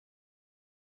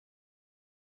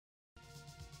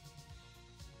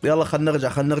يلا خلنا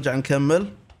نرجع نكمل.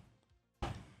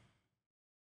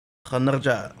 خلنا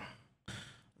نرجع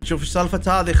نشوف ايش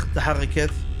سالفة هذه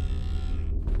تحركت.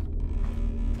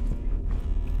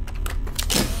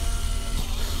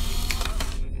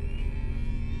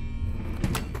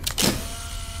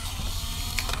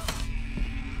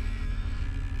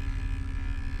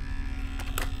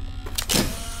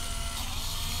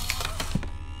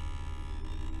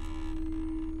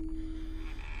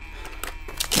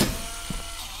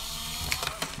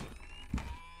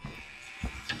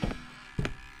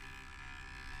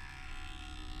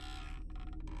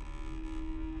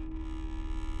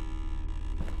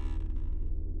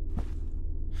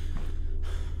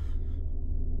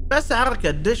 بس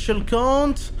حركة دش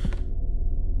الكونت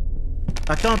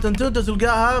اكونت انتو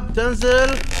تلقاها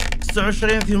بتنزل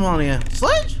 29/8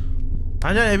 صدق؟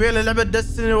 عشان يبي لي لعبة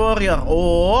دستني وورير.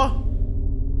 اوه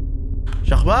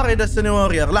شخباري دستني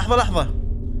وورير. لحظة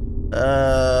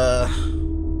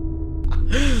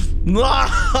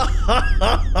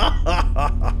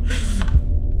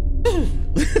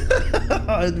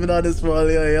عيد ميلاد الاسبوع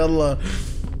الجاي يلا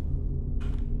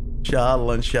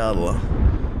ان شاء الله.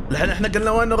 الحين احنا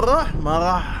قلنا وين نروح؟ ما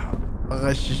راح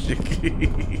اغششك.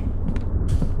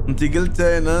 انت قلت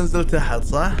ننزل تحت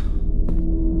صح؟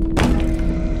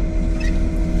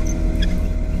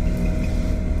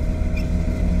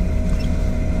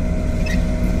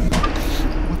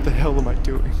 What the hell am I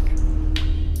doing?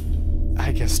 I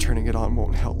guess turning it on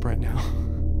won't help right now.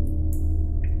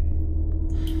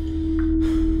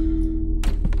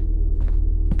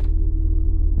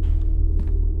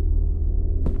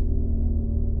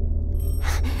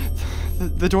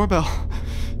 The doorbell.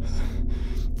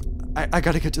 I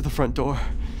gotta get to the front door.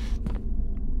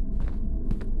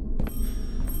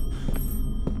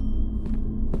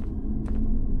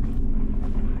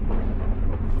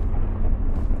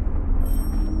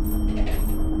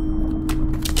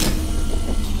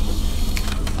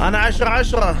 انا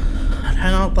 10/10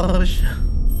 الحين اطرش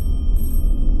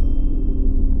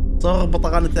صور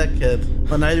بطاقة نتأكد.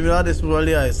 انا عيد ميلادي الاسبوع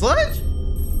الجاي صدق؟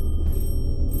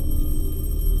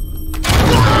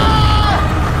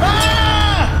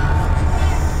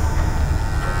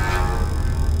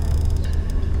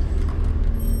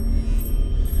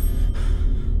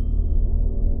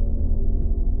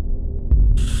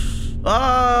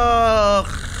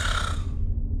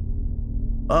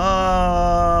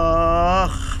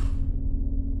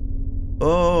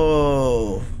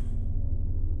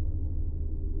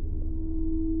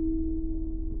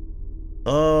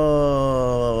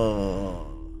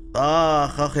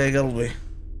 يا قلبي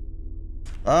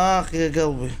يا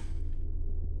قلبي.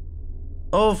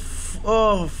 اوف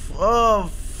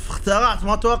اخترعت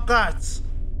ما توقعت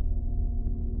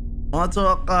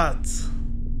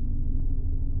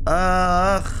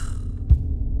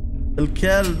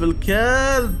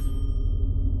الكلب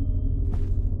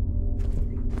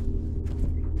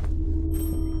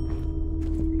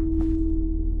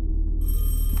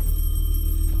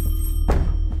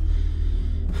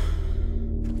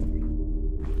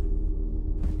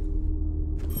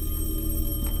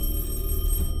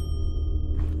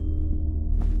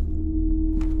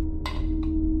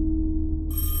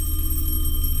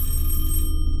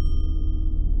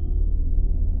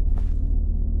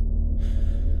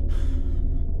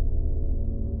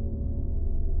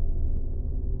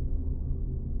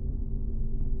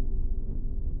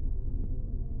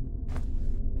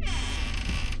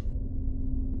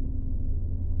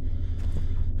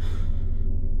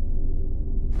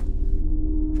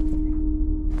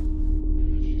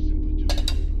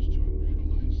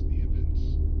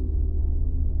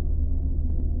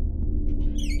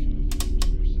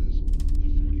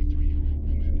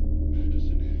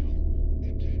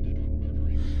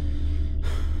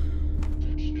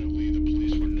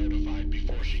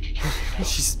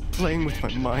She's playing with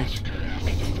my mind.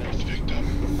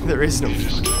 There is no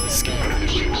escape.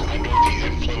 Under the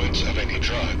influence of any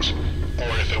drugs,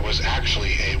 or if it was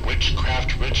actually a witchcraft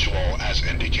ritual as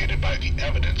indicated by the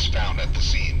evidence found at the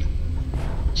scene.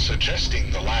 Suggesting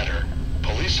the latter,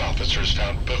 police officers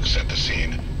found books at the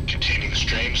scene containing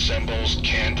strange symbols,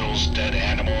 candles, dead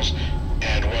animals,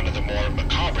 and one of the more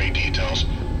macabre details,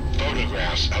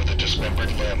 photographs of the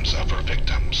dismembered limbs of her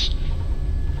victims.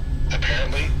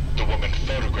 Apparently, the woman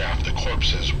photographed the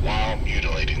corpses while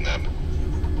mutilating them.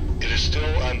 It is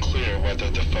still unclear whether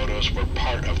the photos were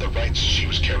part of the rites she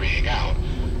was carrying out,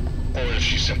 or if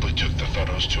she simply took the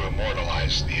photos to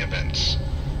immortalize the events.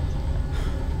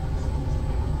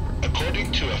 According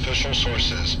to official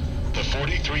sources, the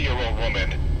 43-year-old woman,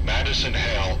 MADiSON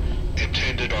Hale,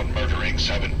 intended on murdering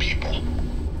 7 people.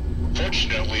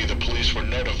 Fortunately, the police were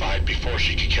notified before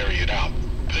she could carry it out,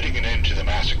 putting an end to the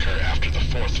massacre after the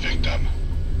fourth victim.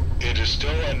 It is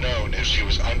still unknown if she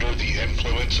was under the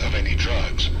influence of any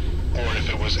drugs, or if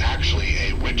it was actually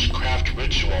a witchcraft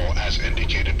ritual as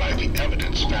indicated by the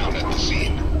evidence found at the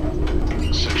scene.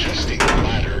 Suggesting the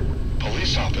latter,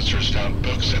 police officers found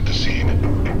books at the scene,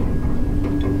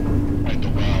 right the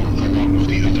well along with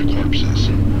the other corpses.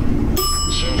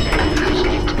 So far, his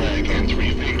left leg and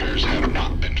 3 fingers have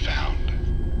not been found.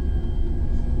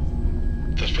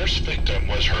 The first victim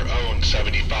was her own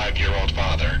 75-year-old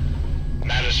father.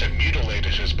 MADiSON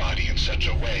mutilated his body in such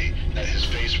a way that his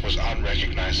face was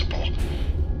unrecognizable.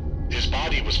 His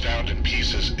body was found in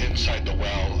pieces inside the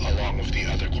well along with the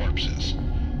other corpses.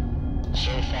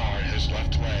 So far, his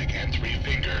left leg and 3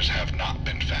 fingers have not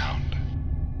been found.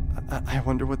 I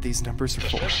wonder what these numbers are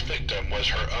for. The first victim was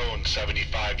her own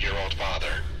 75-year-old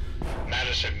father.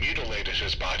 MADiSON mutilated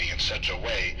his body in such a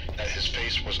way that his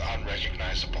face was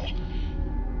unrecognizable.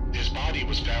 His body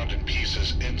was found in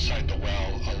pieces inside the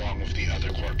well along with the other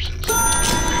corpses. It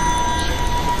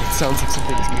sounds like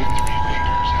something's moving. 3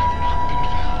 fingers have not been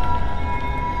found.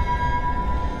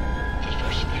 The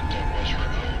first victim was her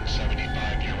own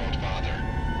 75-year-old father.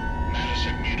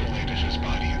 MADiSON mutilated his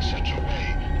body in such a way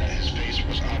that his face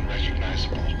was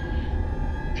unrecognizable.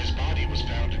 His body was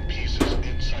found in pieces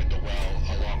inside the well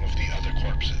along with the other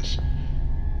corpses.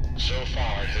 So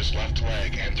far, his left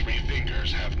leg and 3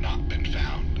 fingers have not been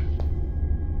found.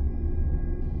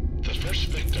 The first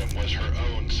victim was her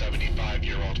own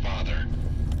 75-year-old father.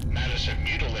 MADiSON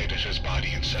mutilated his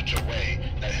body in such a way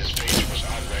that his face was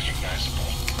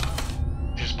unrecognizable.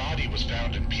 His body was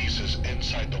found in pieces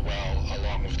inside the well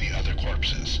along with the other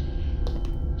corpses.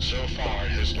 So far,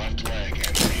 his left leg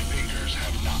and 3 fingers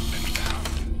have not been found.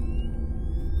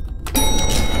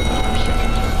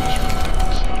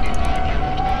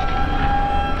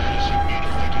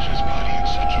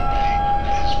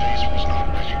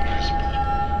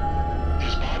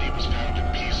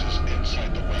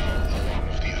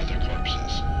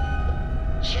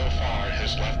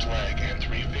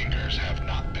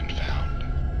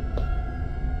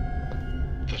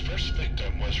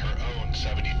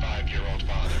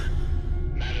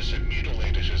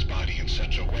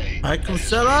 عليكم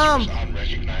السلام.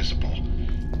 Unrecognizable.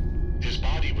 His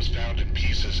body was found in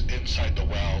pieces inside the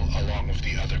well along with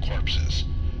the other corpses.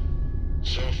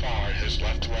 So far, his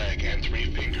left leg and 3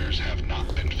 fingers have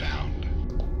not been found.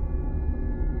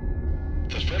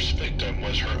 The first victim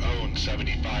was her own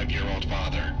 75-year-old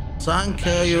father. Thank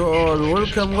you all.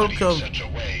 Welcome, welcome. In such a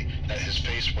way that his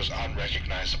face was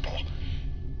unrecognizable.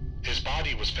 His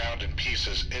body was found in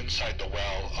pieces inside the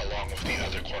well along with the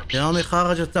other corpses. يومي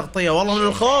خارج التغطية والله من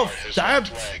الخوف تعبت.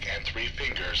 His left leg and 3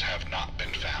 fingers have not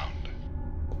been found.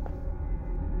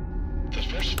 The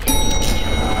first victim was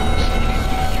her own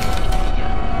 75-year-old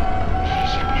father.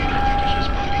 MADiSON mutilated his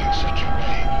body in such a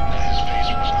way that his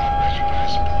face was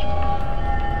unrecognizable.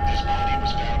 His body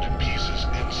was found in pieces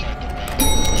inside the well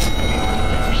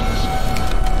along with the other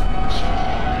corpses. So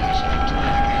far, his left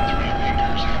leg and 3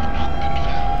 fingers have not been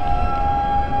found.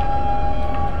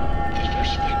 The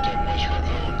first victim was her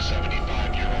own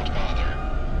 75-year-old father.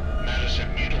 MADiSON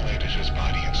mutilated his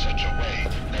body in such a way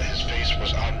that his face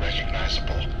was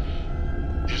unrecognizable.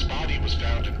 His body was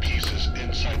found in pieces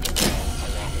inside the well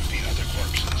along with the other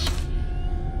corpses.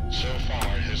 So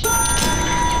far, his left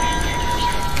leg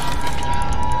and 3 fingers have not been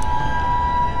found.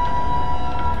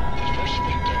 The first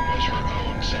victim was her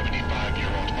own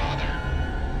 75-year-old father.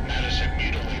 MADiSON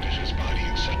mutilated his body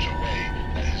in such a way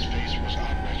that his face was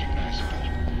unrecognizable.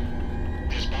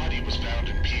 His body was found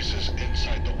in pieces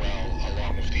inside the well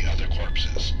along with the other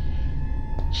corpses.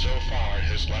 So far,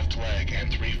 his left leg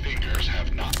and 3 fingers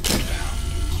have not been found.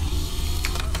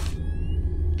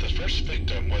 The first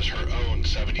victim was her own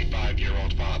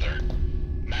 75-year-old father.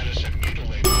 MADiSON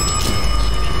mutilated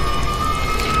his body in such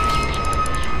a way that his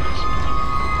face was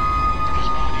unrecognizable. His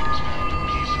body was found in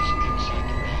pieces inside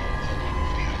the well along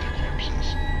with the other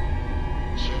corpses. So far,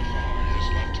 his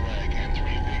left leg and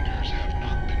 3 fingers have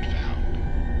not been found.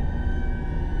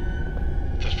 The first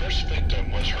victim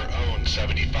was her own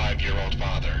 75-year-old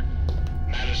father.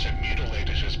 MADiSON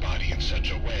mutilated his body in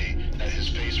such a way that his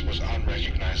face was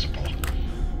unrecognizable.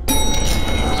 His body was found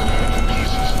in pieces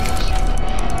inside the well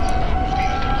along with the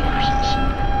other corpses.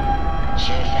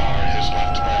 So far, his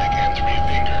left leg and 3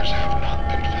 fingers have not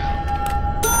been found.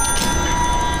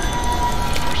 The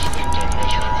first victim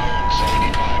was her own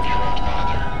 75-year-old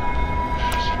father. MADiSON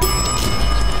mutilated his body in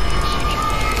such a way that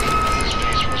his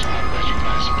face was unrecognizable.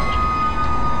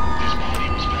 His body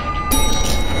was found in pieces inside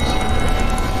the well along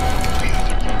with the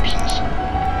other corpses.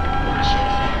 So far, his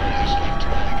left leg and 3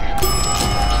 fingers have not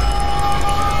been found.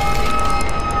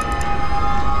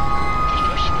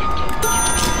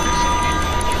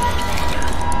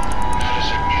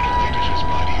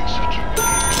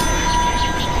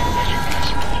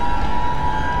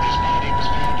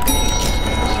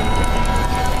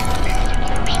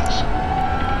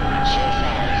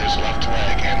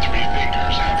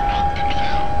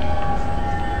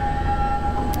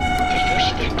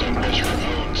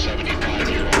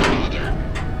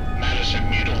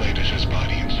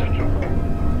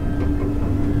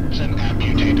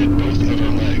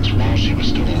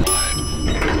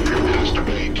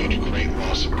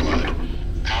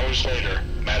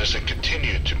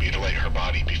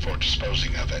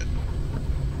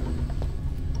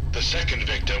 The second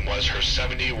victim was her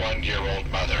 71-year-old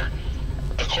mother.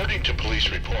 According to police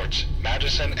reports,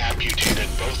 MADiSON amputated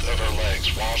both of her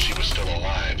legs while she was still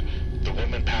alive. The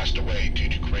woman passed away due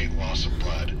to great loss of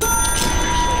blood. Years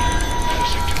later,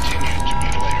 MADiSON continued to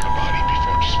mutilate her body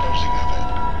before disposing of it.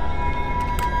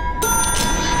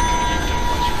 The second victim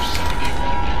was her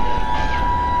 71-year-old mother.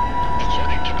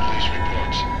 According to police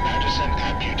reports, MADiSON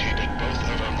amputated both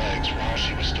of her legs while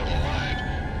she was still alive.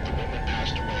 The woman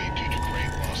passed away due to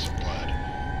great loss of blood.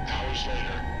 Hours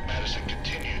later, MADiSON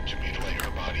continued to mutilate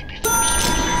her body before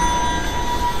disposing of it.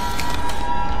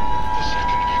 The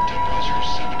second victim was her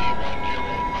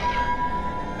 71-year-old mother.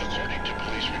 According to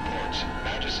police reports,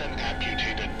 MADiSON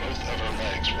amputated both of her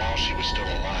legs while she was still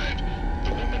alive.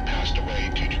 The woman passed away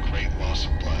due to great loss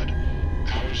of blood.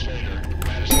 Hours later,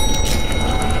 MADiSON continued to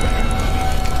mutilate her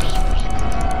body before disposing of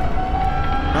it.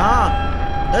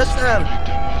 اسأل. The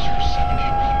victim was her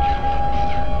 71-year-old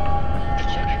mother.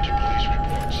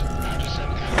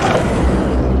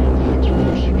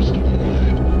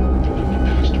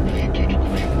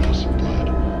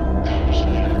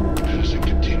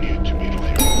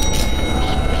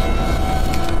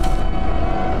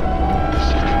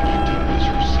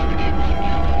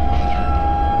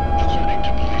 According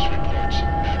to police reports,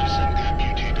 MADiSON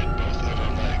amputated both of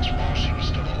her legs while she was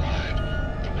still alive.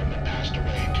 The woman passed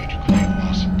away due to great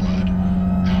loss of blood.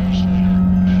 Hours later,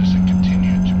 MADiSON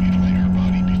continued to mutilate her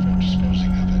body before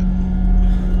disposing of it.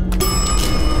 The second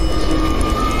victim was her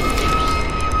 71-year-old mother.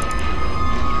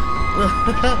 According to police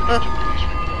reports, MADiSON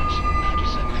amputated both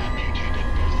of her legs while she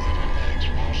was still alive. The woman passed away due to great loss of blood. Hours later, MADiSON continued to mutilate her body before disposing of it. According to police reports, MADiSON amputated both of her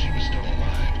legs while she was still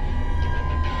alive. The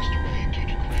woman passed away due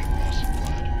to great loss of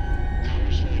blood.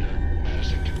 Hours later,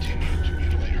 MADiSON continued to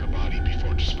mutilate her body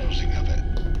before disposing of it.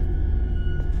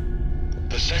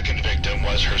 The second victim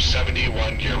was her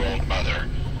 71-year-old mother.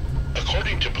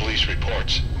 According to police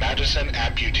reports, MADiSON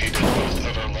amputated both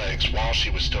of her legs while she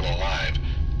was still alive.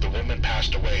 The woman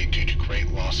passed away due to great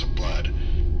loss of blood.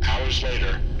 Hours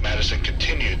later, MADiSON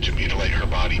continued to mutilate her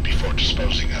body before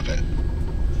disposing of it.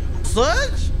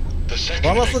 صدق؟ The second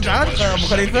والله victim صدق عارف was her ابو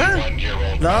خليفة؟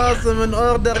 71-year-old لازم mother. من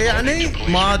اوردر يعني According to police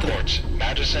ما ادري. reports,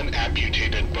 MADiSON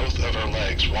amputated both of her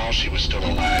legs while she was still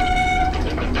alive. The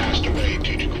woman passed away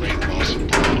due to great loss of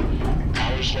blood.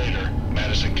 Hours later,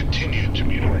 MADiSON continued to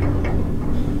mutilate her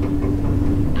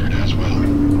as well.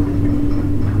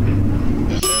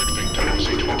 The third victim was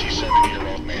a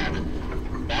 27-year-old man.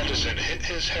 MADiSON hit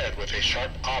his head with a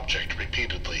sharp object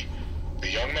repeatedly. The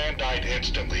young man died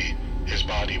instantly. His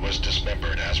body was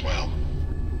dismembered as well.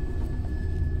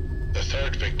 The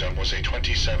third victim was a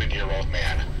 27-year-old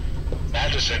man.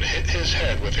 MADiSON hit his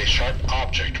head with a sharp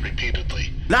object repeatedly.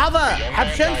 لحظة حب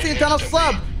شمسي انت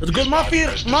نصاب تقول ما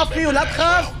في ولا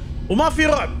تخاف وما في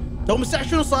رعب تو مسح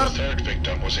شنو The صار؟ third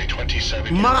victim was a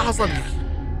 27-year-old ما راح اصدق. man.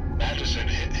 MADiSON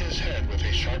hit his head with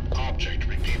a sharp object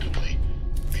repeatedly.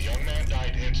 The young man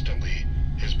died instantly.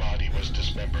 His body was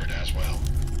dismembered as well.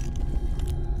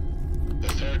 The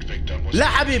third victim was لا a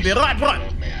حبيبي رعب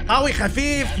 27-year-old man. قوي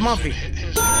خفيف ما MADiSON في.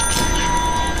 hit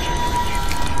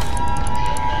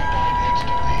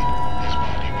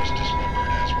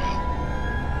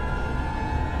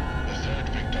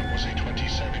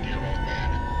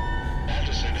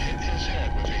his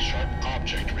head with a sharp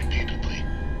object repeatedly.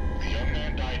 The young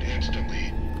man died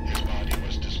instantly. His body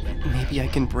was dismembered as well. Maybe I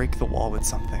can break the wall with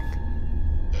something.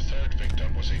 The third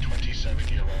victim was a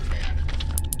 27-year-old man.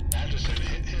 MADiSON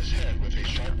hit his head with a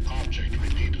sharp object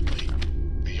repeatedly.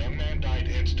 The young man died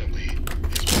instantly.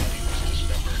 His body was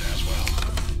dismembered as well.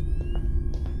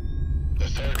 The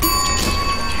third victim was a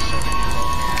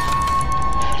 27-year-old man.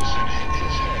 MADiSON hit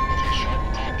his head with a sharp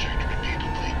object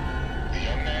repeatedly. The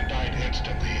young man died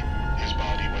instantly. His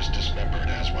body was dismembered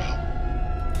as well.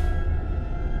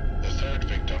 The third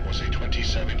victim was a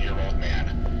 27-year-old man.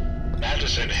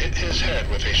 MADiSON hit his head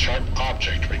with a sharp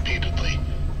object repeatedly.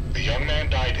 The young man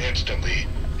died instantly.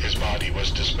 His body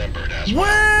was dismembered as well.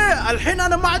 ويه الحين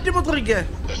انا ما عندي مطرقة.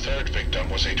 The third victim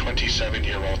was a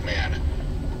 27-year-old man.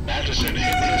 MADiSON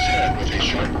hit his head with a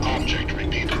sharp object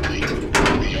repeatedly.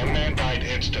 The young man died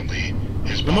instantly.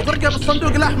 His body المطرقة was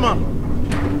بالصندوق dismembered. الاحمر.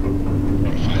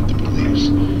 Notified the police.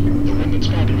 The woman's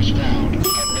body was found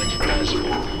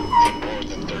unrecognizable in more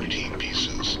than 13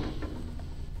 pieces.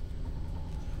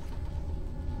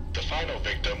 The final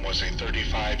victim was a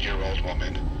 35-year-old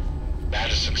woman.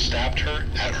 MADiSON stabbed her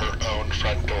at her own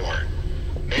front door.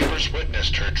 Neighbors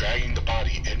witnessed her dragging the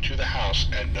body into the house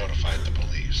and notified the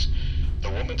police. The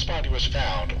woman's body was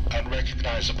found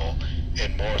unrecognizable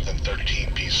in more than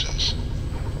 13 pieces.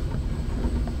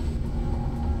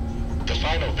 The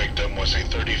final victim was a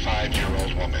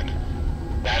 35-year-old woman.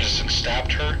 MADiSON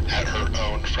stabbed her at her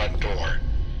own front door.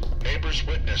 Neighbors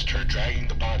witnessed her dragging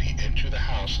the body into the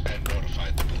house and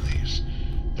notified the police.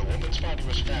 The woman's body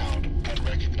was found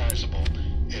unrecognizable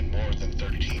in more than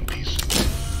 13 pieces.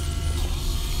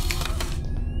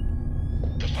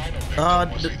 The final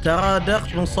victim ترى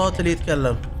دقت من صوت اللي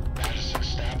يتكلم. MADiSON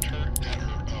stabbed her at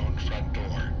her own front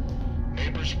door.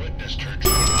 Neighbors witnessed her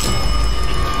dragging the body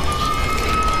into the house and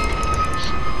notified the police.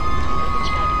 The woman's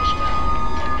body was found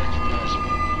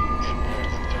unrecognizable in more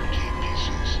than 13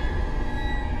 pieces.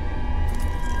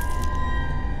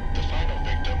 The final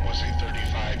victim was a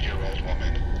 35-year-old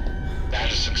woman.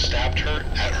 MADiSON stabbed her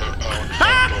at her own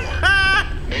front door.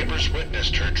 Neighbors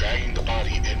witnessed her dragging the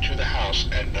body into the house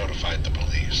and notified the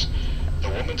police.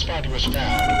 The woman's body was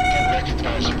found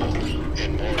unrecognizable in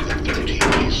more than 13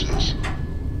 pieces.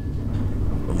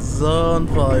 Zone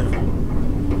 5.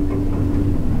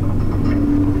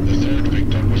 The third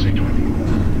victim was a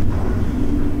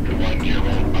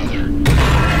 21-year-old mother.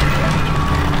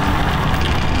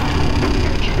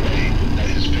 That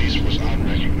his face was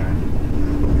unrecognizable.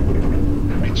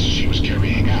 She was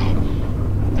carrying out,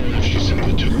 or if she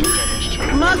simply took the photos to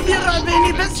ما في رعب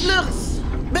يعني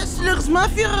بس لغز ما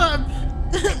في رعب.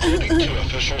 According to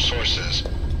official sources,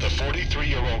 the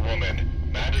 43-year-old woman,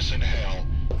 MADiSON Hale,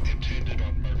 intended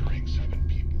on murdering 7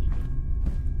 people.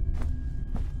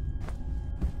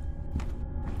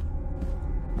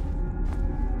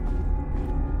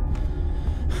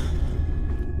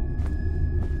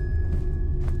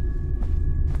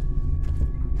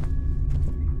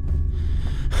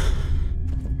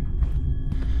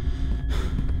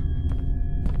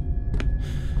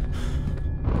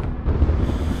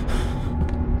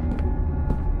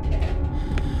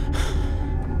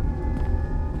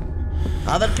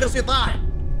 هذا الكرسي طاح.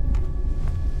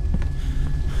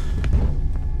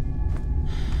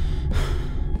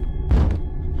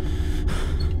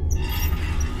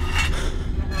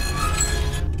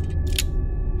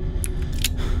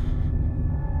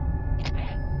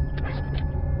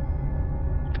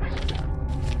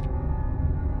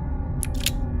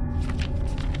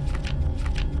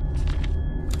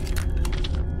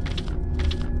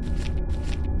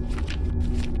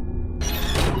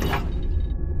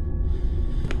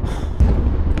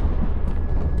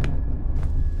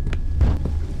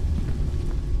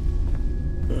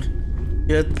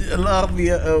 الارض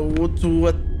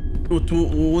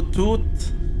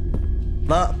وتوت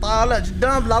لا طالع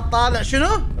قدام لا طالع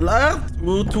شنو الارض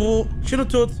شنو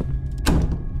توت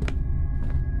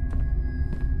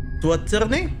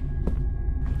توترني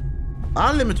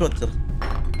انا اللي متوتر.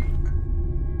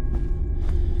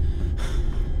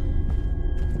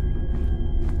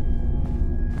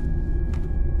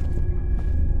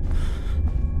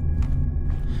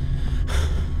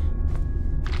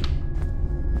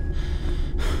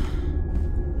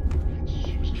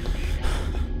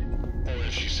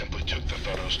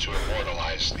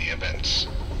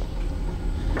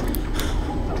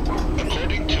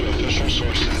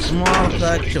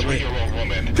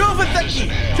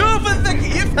 شوف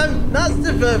الذكي يفهم ناس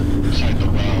تفهم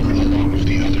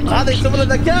هذا يسمونه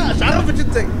ذكاء ايش عرفك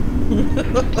انت؟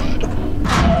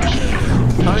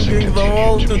 Hanging the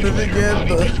wall to navigate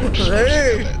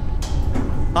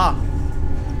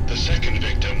The second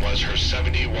victim was her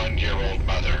 71-year-old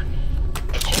mother.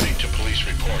 According to police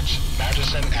reports,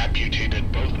 MADiSON amputated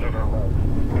both of her legs.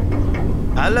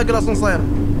 علق الاسانسير.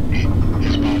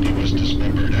 His body was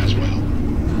dismembered as well.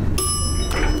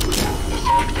 The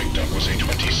third victim was a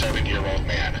 27-year-old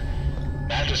man.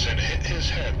 MADiSON hit his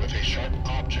head with a sharp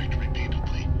object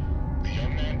repeatedly. The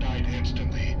young man died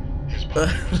instantly. His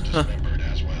body was dismembered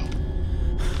as well.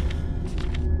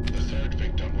 The third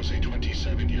victim was a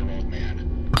 27-year-old man.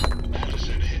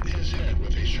 MADiSON hit his head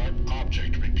with a sharp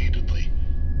object repeatedly.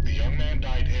 The young man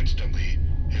died instantly.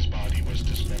 His body was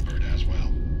dismembered as well.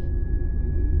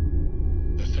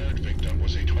 The third victim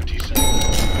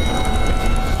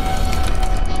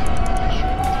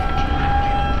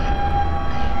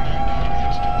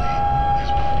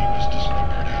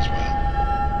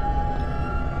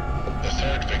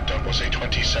was a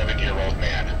 27-year-old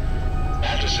man.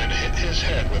 MADiSON hit his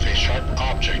head with a sharp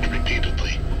object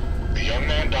repeatedly. The young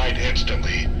man died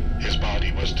instantly. His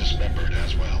body was dismembered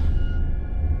as well.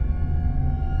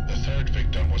 The third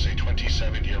victim was a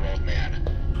 27-year-old man.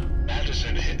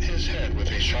 MADiSON hit his head with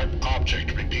a sharp object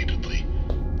repeatedly.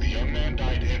 The young man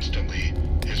died instantly.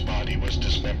 His body was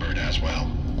dismembered as well.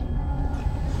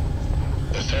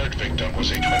 The third victim was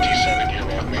a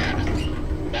 27-year-old man.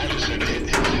 MADiSON hit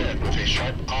his head with a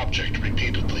sharp object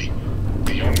repeatedly.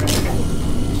 The young man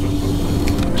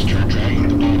started dragging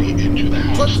the body into the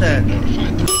house and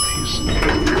notified the police. The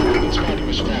woman's body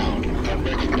was found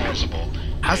unrecognizable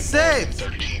in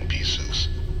 13 pieces.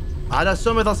 على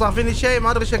اسوم اذا صار فيني شيء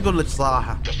ما ادري ايش اقول لك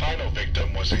صراحه.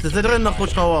 انت تدري ان اخوك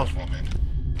خواف.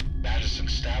 MADiSON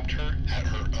stabbed her at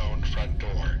her own front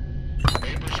door.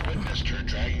 Neighbors witnessed her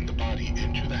dragging the body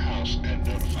into the house and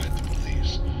notified the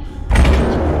police.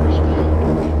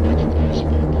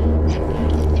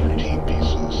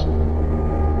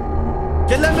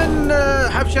 كله من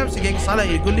حب شمسي يقص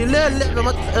علي يقول لي لا اللعبه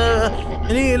ما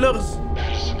هني لغز.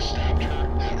 MADiSON stabbed her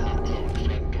at her own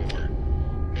front door.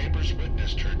 Neighbors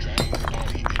witnessed her dragging the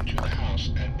body into the house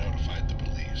and notified the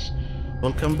police.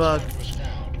 Welcome back. Was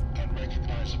found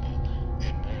unrecognizable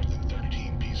in more than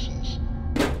 13 pieces.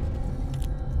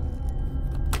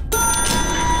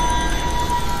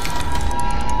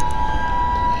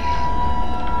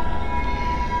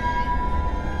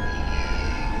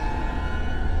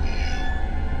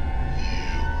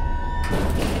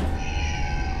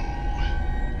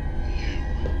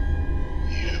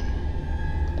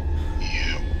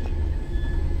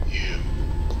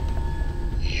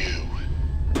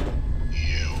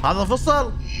 هذا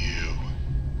فصل.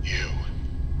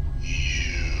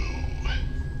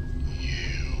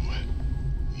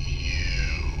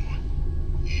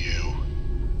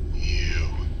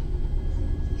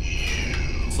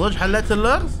 صدق حليت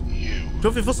اللغز؟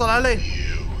 شوفي فصل علي.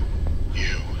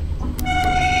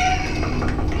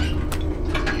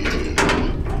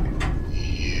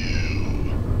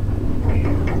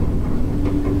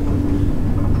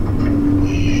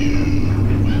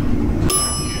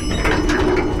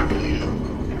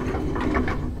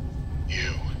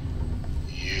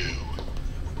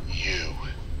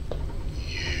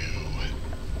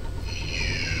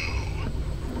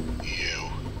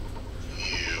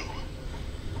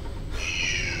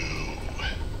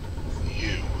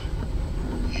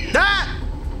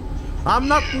 I'm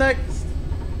not next.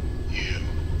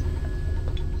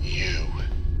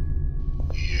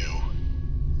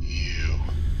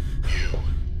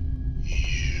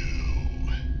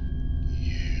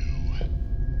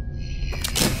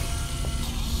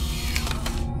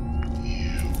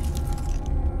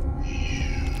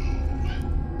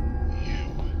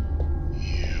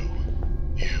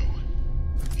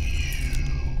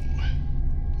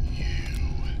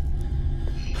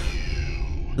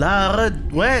 لا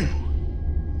رد.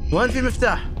 وين في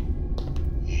مفتاح؟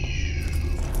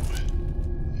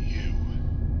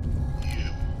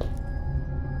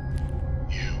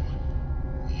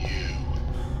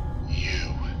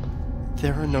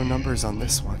 There are no numbers on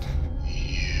this one.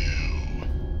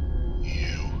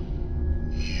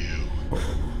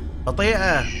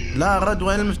 قطيعة. لا رد.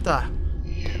 وين المفتاح؟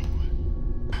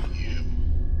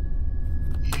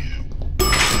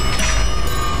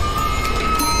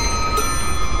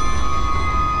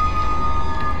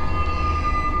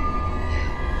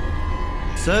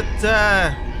 ستة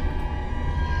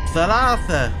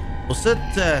 3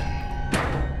 و6.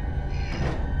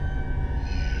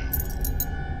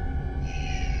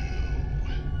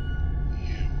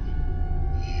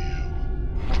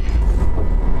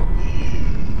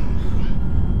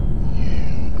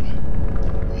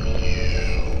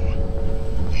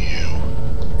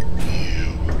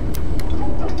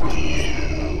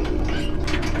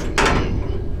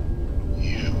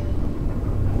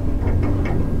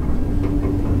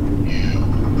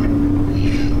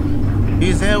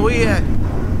 في زاوية.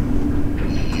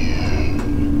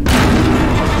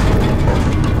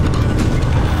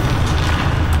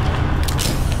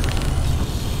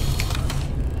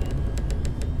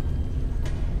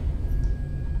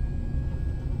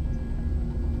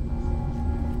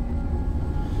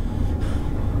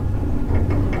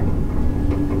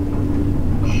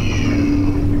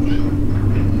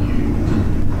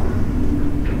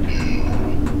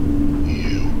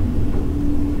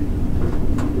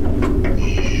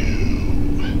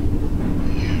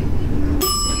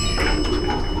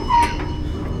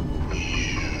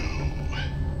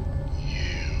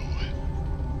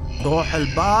 روح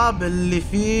الباب اللي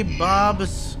فيه باب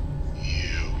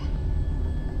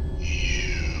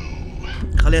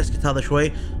خليه اسكت هذا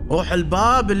شوي. روح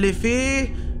الباب اللي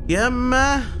فيه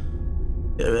يمه.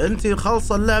 انتي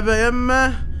خلص اللعبة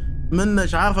يمه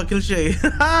منك عارفة كل شيء.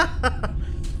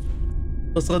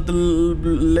 بس رد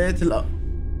الليت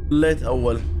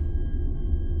اول.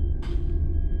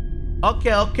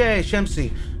 اوكي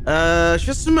شمسي.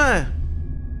 شو اسمه؟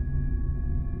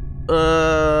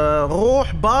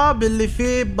 روح باب اللي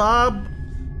فيه باب.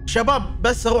 شباب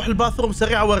بس اروح الباثروم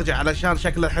سريع وارجع علشان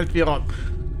شكله الحين في رعب.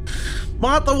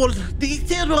 ما اطول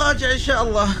دقيقتين وراجع ان شاء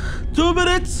الله. 2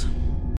 minutes.